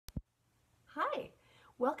Hi,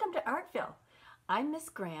 welcome to Artville. I'm Miss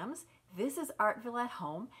Grams. This is Artville at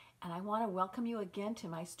Home, and I want to welcome you again to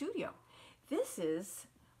my studio. This is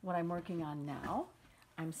what I'm working on now.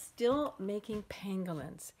 I'm still making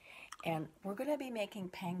pangolins, and we're going to be making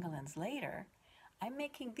pangolins later. I'm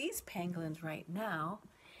making these pangolins right now,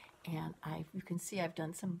 and you can see I've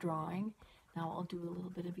done some drawing. Now I'll do a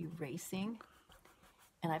little bit of erasing,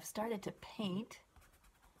 and I've started to paint.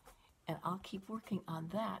 And I'll keep working on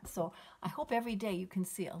that. So I hope every day you can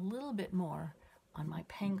see a little bit more on my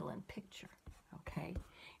pangolin picture, okay?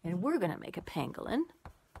 And we're gonna make a pangolin.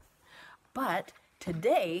 But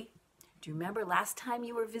today, do you remember last time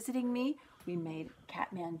you were visiting me? We made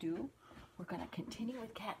Kathmandu. We're gonna continue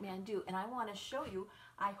with Kathmandu, and I wanna show you,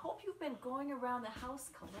 I hope you've been going around the house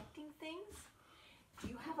collecting things. Do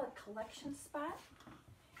you have a collection spot?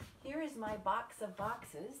 Here is my box of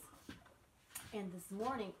boxes. And this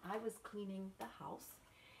morning I was cleaning the house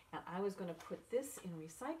and I was going to put this in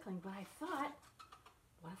recycling, but I thought,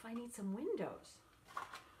 what if I need some windows?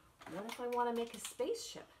 What if I want to make a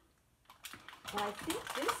spaceship? And I think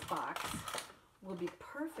this box will be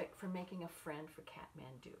perfect for making a friend for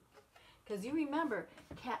Kathmandu. Because you remember,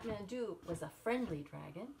 Kathmandu was a friendly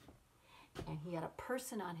dragon and he had a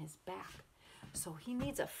person on his back. So he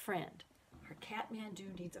needs a friend. Our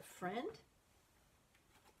Kathmandu needs a friend.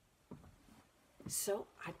 So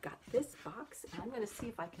I've got this box, and I'm going to see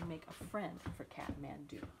if I can make a friend for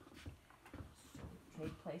Kathmandu. So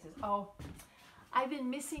trade places. Oh, I've been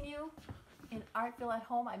missing you in Artville at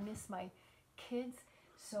Home. I miss my kids,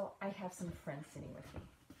 so I have some friends sitting with me.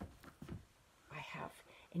 I have,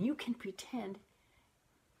 and you can pretend,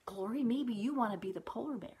 Glory, maybe you want to be the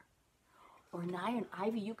polar bear. Or Nye and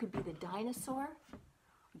Ivy, you could be the dinosaur.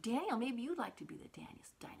 Daniel, maybe you'd like to be the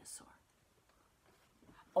dinosaur.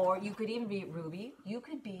 Or you could even be Ruby. You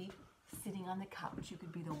could be sitting on the couch. You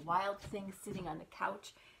could be the wild thing sitting on the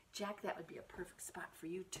couch. Jack, that would be a perfect spot for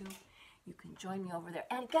you too. You can join me over there.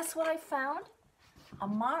 And guess what I found?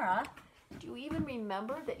 Amara, do you even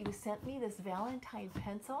remember that you sent me this Valentine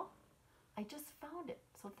pencil? I just found it.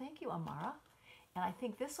 So thank you, Amara. And I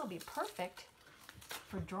think this will be perfect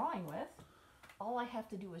for drawing with. All I have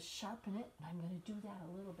to do is sharpen it, and I'm going to do that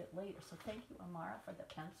a little bit later. So thank you, Amara, for the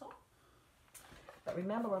pencil. But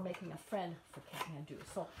remember, we're making a friend for Kathmandu.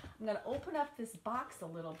 So I'm going to open up this box a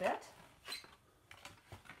little bit.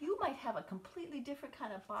 You might have a completely different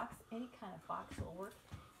kind of box. Any kind of box will work.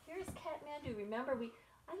 Here's Kathmandu. Remember,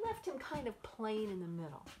 I left him kind of plain in the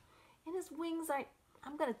middle. And his wings,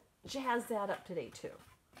 I'm going to jazz that up today too.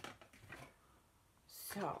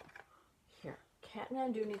 So here,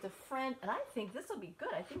 Kathmandu needs a friend. And I think this will be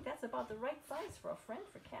good. I think that's about the right size for a friend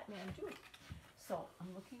for Kathmandu. So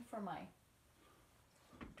I'm looking for my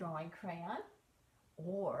drawing crayon,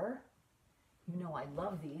 or, you know I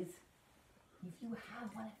love these. If you have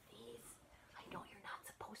one of these, I know you're not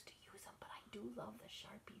supposed to use them, but I do love the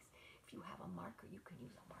Sharpies. If you have a marker, you can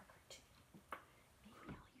use a marker too.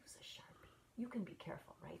 Maybe I'll use a Sharpie. You can be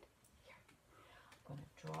careful, right? Here, I'm going to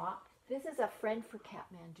draw. This is a friend for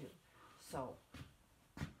Kathmandu. So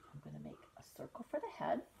I'm going to make a circle for the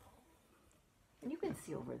head. And you can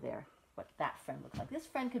see over there what that friend looks like. This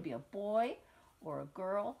friend could be a boy, or a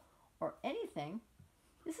girl, or anything.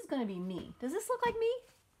 This is going to be me. Does this look like me?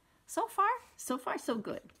 So far, so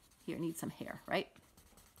good. Here, it needs some hair, right?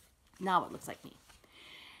 Now it looks like me.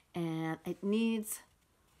 And it needs,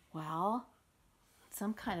 well,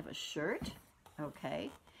 some kind of a shirt. Okay.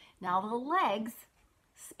 Now the legs,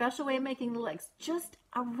 special way of making the legs. Just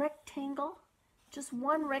a rectangle, just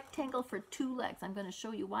one rectangle for two legs. I'm going to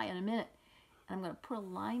show you why in a minute. And I'm going to put a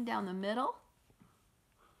line down the middle.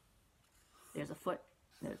 There's a foot,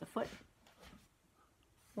 there's a foot,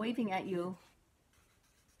 waving at you.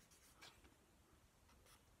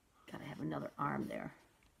 Gotta have another arm there.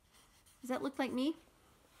 Does that look like me?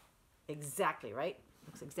 Exactly, right?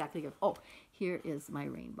 Looks exactly good. Oh, here is my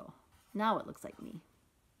rainbow. Now it looks like me.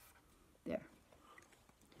 There.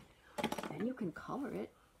 And you can color it.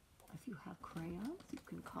 If you have crayons, you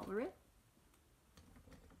can color it.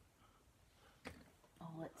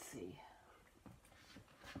 Oh, let's see.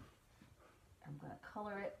 I'm going to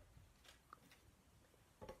color it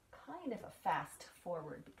kind of a fast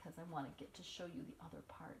forward because I want to get to show you the other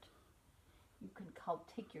part. You can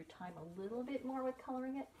take your time a little bit more with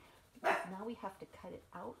coloring it because now we have to cut it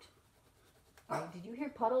out. Did you hear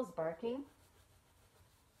Puddles barking?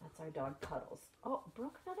 That's our dog Puddles. Oh,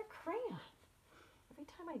 broke another crayon. Every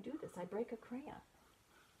time I do this, I break a crayon.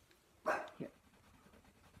 Here.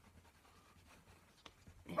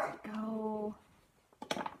 There we go.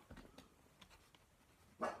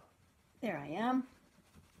 There I am.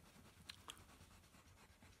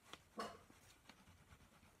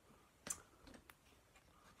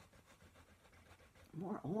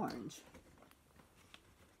 more orange.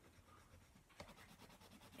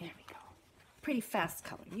 There we go. Pretty fast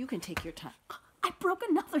coloring. You can take your time. I broke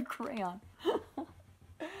another crayon.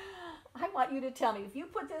 I want you to tell me, if you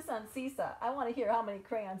put this on Seesaw, I want to hear how many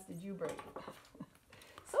crayons did you break.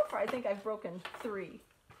 So far, I think I've broken 3.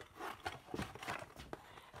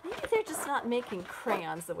 Maybe they're just not making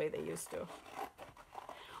crayons the way they used to.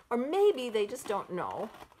 Or maybe they just don't know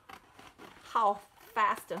how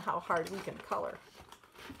fast and how hard we can color.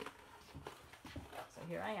 So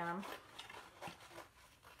here I am.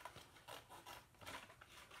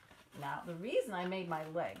 Now, the reason I made my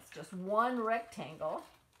legs just one rectangle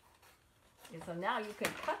is so now you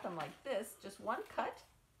can cut them like this, just one cut,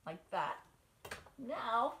 like that.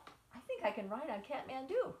 Now, I think I can ride on Kathmandu.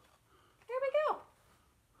 There we go.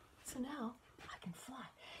 So now I can fly.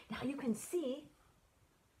 Now you can see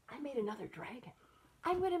I made another dragon.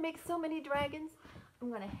 I'm going to make so many dragons. I'm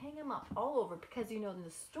going to hang them up all over because, you know, in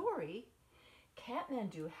the story,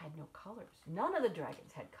 Kathmandu had no colors. None of the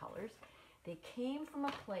dragons had colors. They came from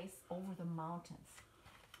a place over the mountains.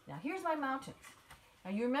 Now here's my mountains. Now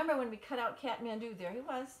you remember when we cut out Kathmandu, there he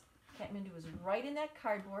was. Kathmandu was right in that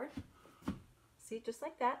cardboard. See, just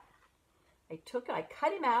like that. I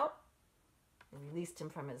cut him out and released him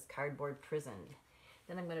from his cardboard prison.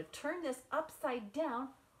 Then I'm going to turn this upside down.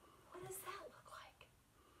 What does that look like?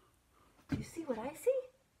 Do you see what I see?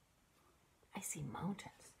 I see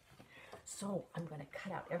mountains. So I'm going to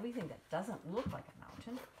cut out everything that doesn't look like a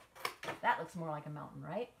mountain. That looks more like a mountain,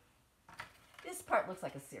 right? This part looks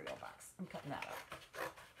like a cereal box. I'm cutting that out.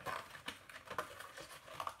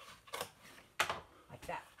 Like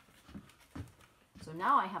that. So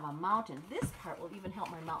now I have a mountain. This part will even help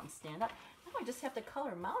my mountain stand up. Now I just have to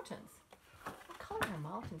color mountains. What color are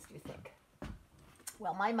mountains, do you think?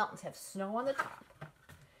 Well, my mountains have snow on the top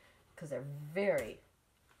because they're very...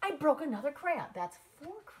 I broke another crayon. That's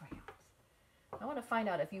 4 crayons. I want to find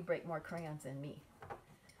out if you break more crayons than me.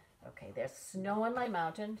 Okay, there's snow on my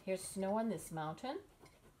mountain. Here's snow on this mountain.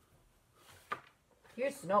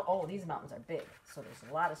 Here's snow. Oh, these mountains are big. So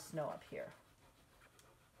there's a lot of snow up here.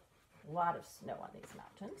 A lot of snow on these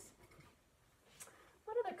mountains.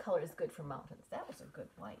 What other color is good for mountains? That was a good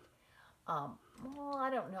white. Well, I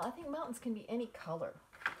don't know. I think mountains can be any color.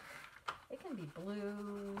 They can be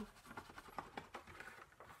blue.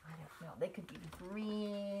 I don't know. They could be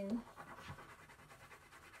green.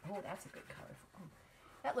 Oh, that's a good color. Oh,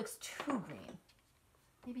 that looks too green.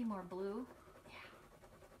 Maybe more blue. Yeah.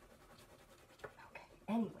 Okay.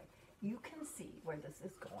 Anyway, you can see where this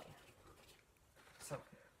is going. So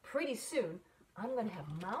pretty soon, I'm going to have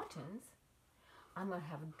mountains. I'm going to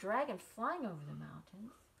have a dragon flying over the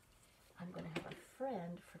mountains. I'm going to have a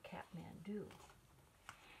friend for Kathmandu.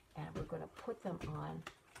 And we're going to put them on.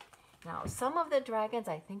 Now, some of the dragons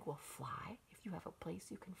I think will fly. If you have a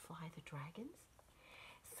place you can fly the dragons.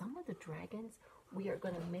 Some of the dragons, we are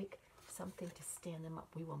going to make something to stand them up.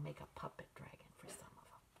 We will make a puppet dragon for some of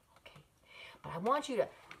them. Okay. But I want you to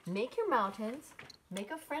make your mountains,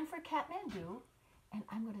 make a friend for Kathmandu, and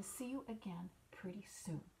I'm going to see you again pretty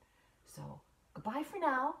soon. So, goodbye for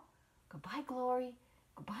now. Goodbye, Glory.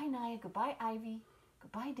 Goodbye, Naya. Goodbye, Ivy.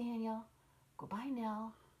 Goodbye, Daniel. Goodbye,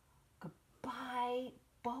 Nell. Goodbye,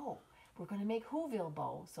 Bo. We're going to make Whoville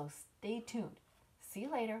Bo, so stay tuned. See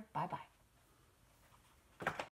you later. Bye-bye.